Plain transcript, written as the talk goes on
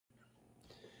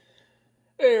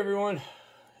Hey everyone,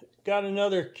 got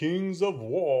another Kings of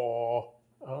War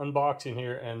unboxing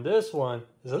here, and this one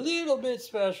is a little bit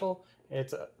special.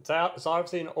 It's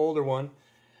obviously an older one.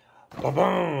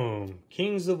 Ba-boom!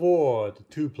 Kings of War, the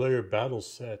two-player battle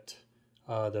set,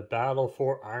 the Battle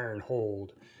for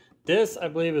Ironhold. This, I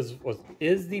believe,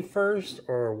 is the first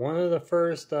or one of the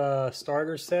first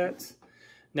starter sets.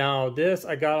 Now, this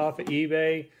I got off of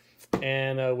eBay,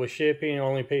 and with shipping, I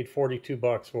only paid 42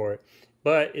 bucks for it.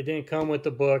 But it didn't come with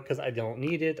the book because I don't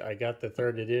need it. I got the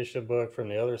 3rd edition book from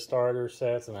the other starter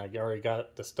sets, and I already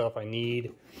got the stuff I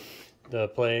need to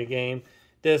play a game.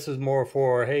 This is more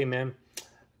for, hey man,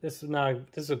 this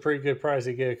is a pretty good price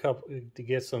to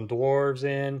get some dwarves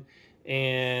in,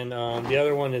 and the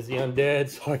other one is the undead.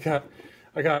 So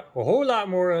I got a whole lot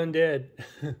more undead.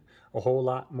 A whole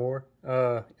lot more.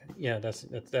 Yeah,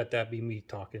 that'd be me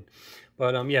talking.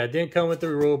 But yeah, it didn't come with the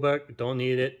rule book. Don't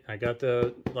need it. I got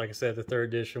like I said, the 3rd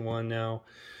edition one now.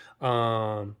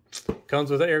 Comes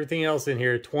with everything else in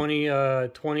here. 20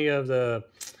 of the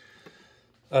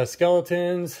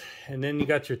skeletons, and then you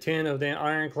got your 10 of the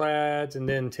ironclads, and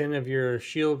then 10 of your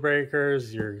shield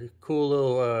breakers, your cool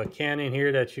little cannon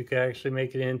here that you can actually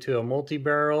make it into a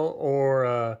multi-barrel,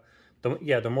 or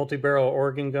the multi-barrel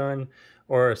organ gun,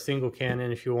 or a single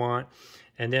cannon if you want.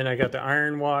 And then I got the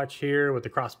Iron Watch here with the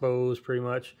crossbows pretty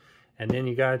much. And then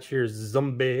you got your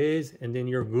zombies, and then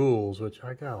your ghouls, which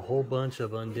I got a whole bunch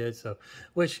of undead stuff,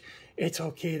 which it's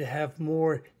okay to have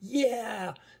more.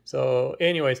 Yeah. So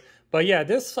anyways, but yeah,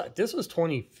 this was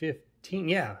 2015.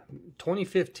 Yeah,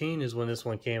 2015 is when this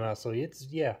one came out. So it's,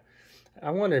 yeah.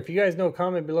 I wonder if you guys know,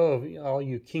 comment below, all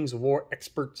you Kings of War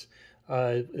experts.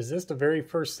 Is this the very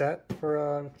first set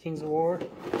for Kings of War?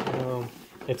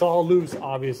 It's all loose,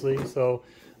 obviously, so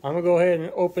I'm gonna go ahead and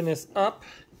open this up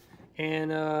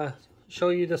and show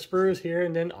you the sprues here,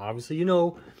 and then obviously, you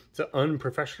know, it's an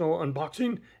unprofessional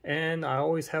unboxing, and I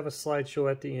always have a slideshow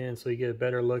at the end so you get a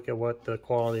better look at what the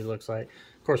quality looks like.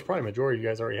 Of course, probably majority of you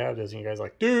guys already have this, and you guys are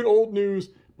like, dude, old news.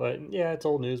 But yeah, it's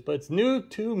old news, but it's new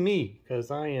to me because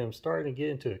I am starting to get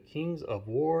into a Kings of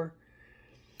War.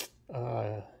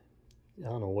 I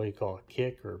don't know what you call it,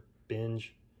 kick or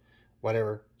binge,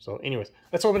 whatever. So anyways,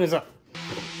 let's open this up.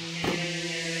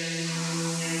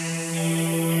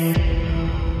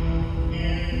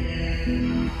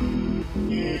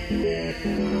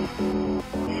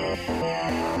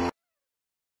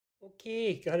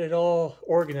 Okay, got it all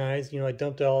organized. You know, I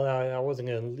dumped it all out. I wasn't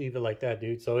going to leave it like that,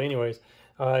 dude. So anyways,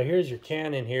 here's your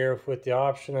cannon here with the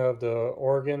option of the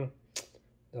organ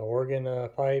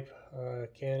pipe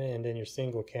cannon, and then your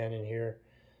single cannon here.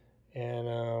 And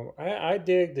I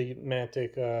dig the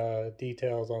Mantic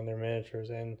details on their miniatures,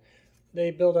 and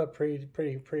they build up pretty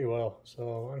well.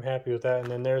 So I'm happy with that.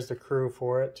 And then there's the crew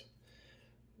for it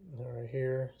right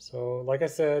here. So like I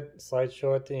said,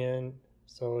 slideshow at the end,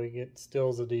 so you get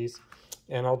stills of these,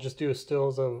 and I'll just do a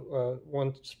stills of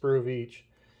one sprue of each,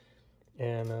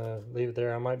 and leave it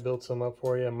there. I might build some up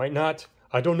for you, I might not,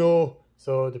 I don't know.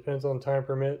 So it depends on time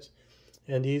permits.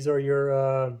 And these are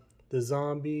your the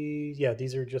zombies. Yeah,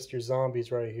 these are just your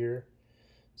zombies right here.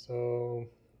 So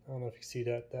I don't know if you see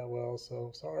that well,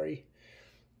 so sorry.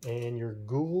 And your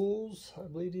ghouls, I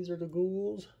believe these are the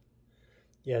ghouls.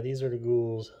 Yeah, these are the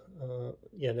ghouls.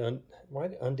 Yeah, why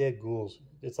the undead ghouls?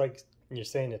 It's like you're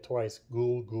saying it twice.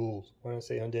 Ghouls. Why don't I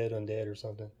say undead or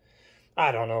something?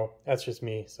 I don't know. That's just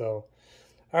me. So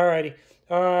alrighty.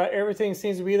 Everything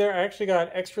seems to be there. I actually got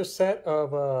an extra set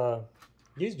of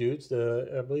these dudes.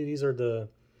 I believe these are the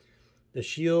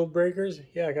shield breakers.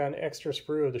 Yeah, I got an extra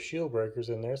sprue of the shield breakers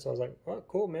in there. So I was like, oh,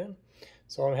 cool, man.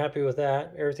 So I'm happy with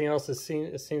that. Everything else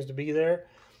seems to be there.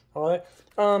 All that.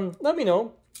 Let me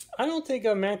know. I don't think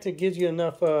Mantic gives you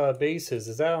enough bases.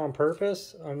 Is that on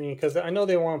purpose? I mean, because I know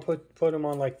they want to put them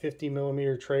on like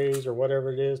 50mm trays or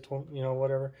whatever it is, you know,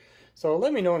 whatever. So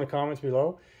let me know in the comments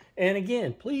below. And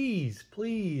again, please,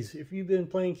 if you've been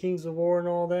playing Kings of War and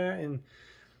all that, and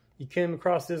you came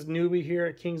across this newbie here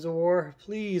at Kings of War,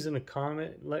 please in a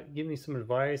comment, give me some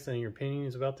advice and your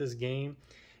opinions about this game.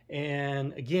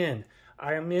 And again,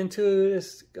 I am into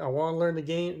this. I want to learn the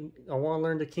game. I want to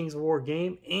learn the Kings of War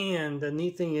game. And the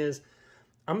neat thing is,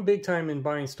 I'm big time in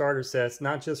buying starter sets,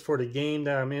 not just for the game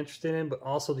that I'm interested in, but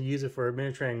also to use it for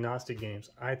miniature agnostic games.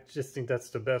 I just think that's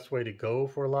the best way to go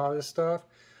for a lot of this stuff.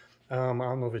 I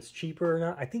don't know if it's cheaper or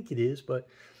not. I think it is, but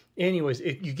anyways,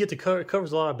 you get to cover, it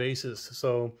covers a lot of bases.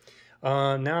 So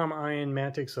now I'm eyeing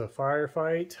Mantic's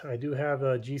Firefight. I do have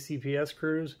GCPS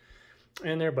crews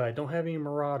in there, but I don't have any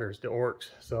Marauders, the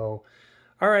orcs. So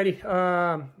alrighty,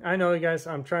 I know you guys,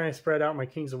 I'm trying to spread out my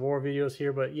Kings of War videos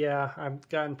here, but yeah, I've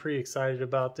gotten pretty excited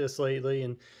about this lately,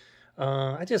 and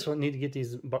I just need to get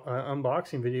these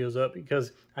unboxing videos up,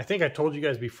 because I think I told you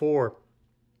guys before,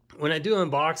 when I do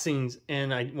unboxings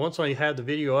and once I have the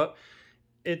video up,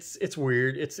 it's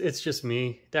weird. It's just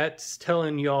me. That's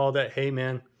telling y'all that, hey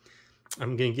man,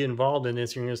 I'm gonna get involved in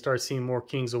this. You're gonna start seeing more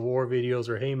Kings of War videos,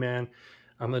 or hey man,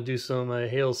 I'm gonna do some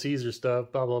Hail Caesar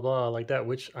stuff, blah blah blah, like that.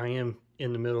 Which I am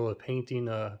in the middle of painting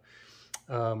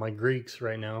my Greeks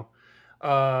right now.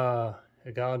 I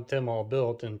got them all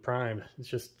built and primed. It's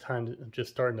just time to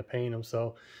just starting to paint them.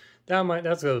 So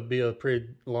that's gonna be a pretty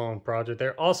long project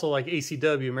there. Also, like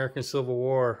ACW, American Civil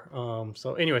War.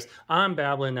 So anyways, I'm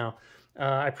babbling now.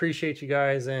 I appreciate you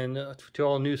guys, and to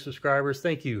all new subscribers,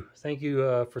 thank you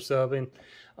for subbing.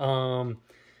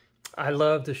 I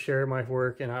love to share my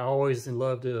work, and I always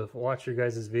love to watch your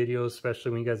guys' videos,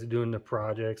 especially when you guys are doing the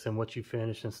projects and what you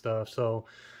finish and stuff. So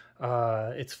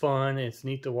it's fun, it's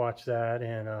neat to watch that.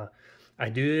 And I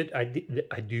did.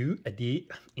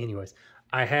 Anyways,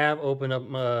 I have opened up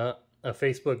a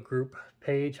Facebook group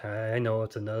page. I know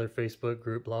it's another Facebook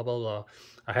group, blah blah blah.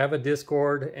 I have a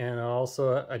Discord, and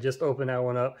I just opened that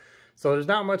one up. So there's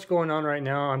not much going on right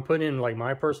now. I'm putting in like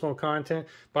my personal content,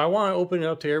 but I want to open it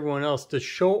up to everyone else to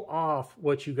show off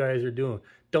what you guys are doing.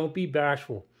 Don't be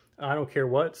bashful. I don't care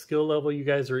what skill level you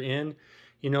guys are in.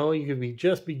 You know, you could be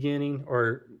just beginning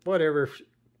or whatever,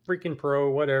 freaking pro,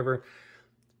 whatever.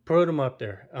 Put them up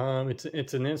there.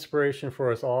 It's an inspiration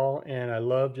for us all, and I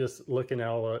love just looking at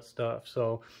all that stuff.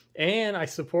 So, and I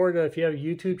support, if you have a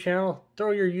YouTube channel,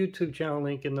 throw your YouTube channel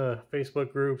link in the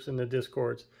Facebook groups and the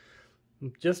Discords.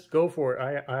 Just go for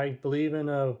it. I believe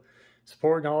in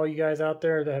supporting all you guys out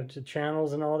there that have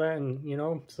channels and all that, and you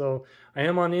know. So I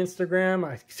am on Instagram.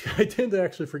 I tend to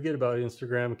actually forget about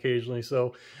Instagram occasionally.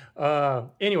 So,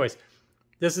 anyways,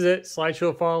 this is it.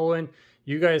 Slideshow following.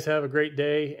 You guys have a great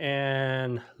day,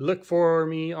 and look for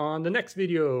me on the next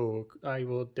video. I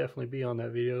will definitely be on that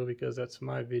video because that's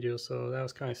my video. So that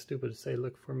was kind of stupid to say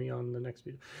look for me on the next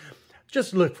video.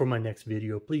 Just look for my next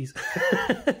video, please.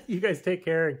 You guys take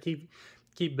care, and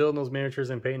keep building those miniatures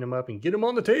and painting them up and get them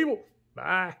on the table.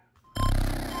 Bye.